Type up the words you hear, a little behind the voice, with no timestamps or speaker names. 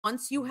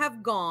Once you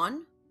have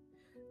gone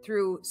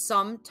through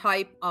some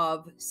type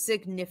of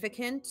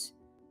significant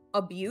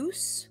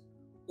abuse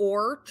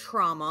or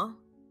trauma,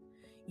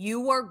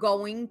 you are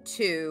going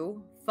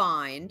to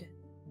find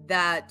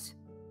that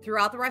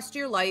throughout the rest of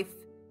your life,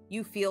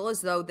 you feel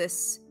as though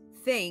this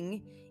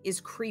thing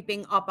is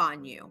creeping up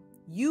on you.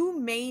 You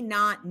may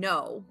not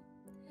know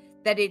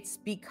that it's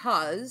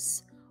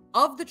because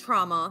of the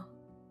trauma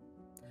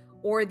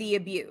or the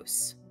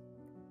abuse,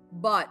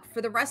 but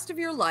for the rest of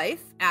your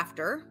life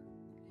after,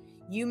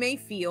 you may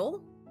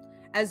feel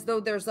as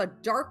though there's a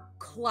dark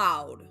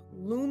cloud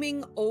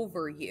looming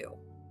over you.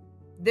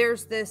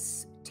 There's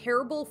this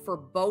terrible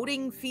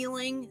foreboding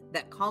feeling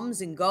that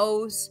comes and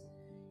goes.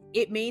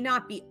 It may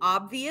not be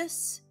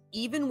obvious,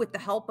 even with the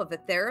help of a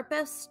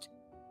therapist,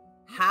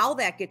 how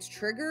that gets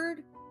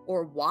triggered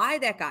or why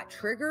that got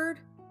triggered.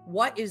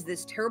 What is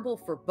this terrible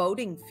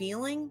foreboding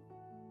feeling?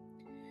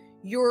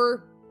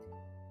 Your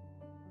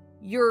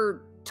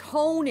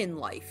tone in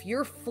life,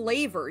 your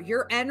flavor,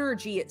 your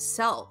energy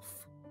itself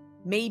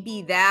may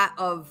be that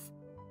of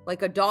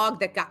like a dog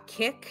that got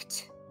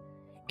kicked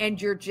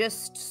and you're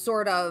just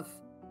sort of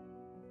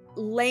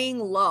laying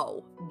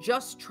low,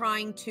 just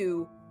trying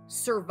to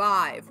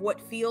survive what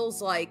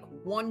feels like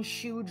one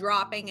shoe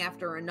dropping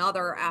after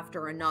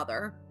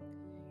another.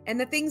 And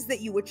the things that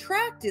you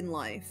attract in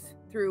life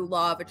through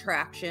law of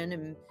attraction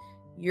and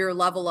your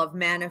level of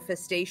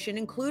manifestation,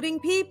 including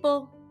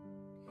people,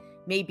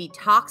 may be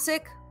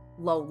toxic,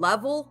 low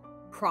level,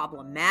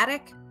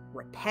 problematic,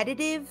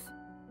 repetitive,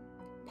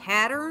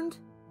 patterned,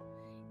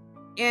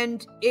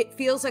 and it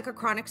feels like a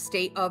chronic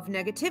state of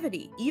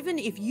negativity. Even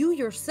if you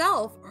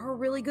yourself are a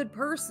really good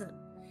person,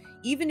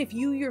 even if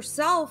you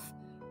yourself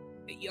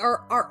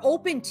are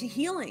open to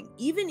healing,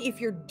 even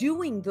if you're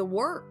doing the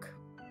work.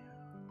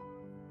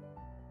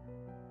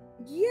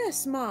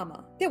 Yes,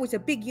 Mama. That was a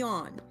big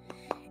yawn.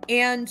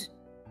 And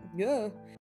yeah,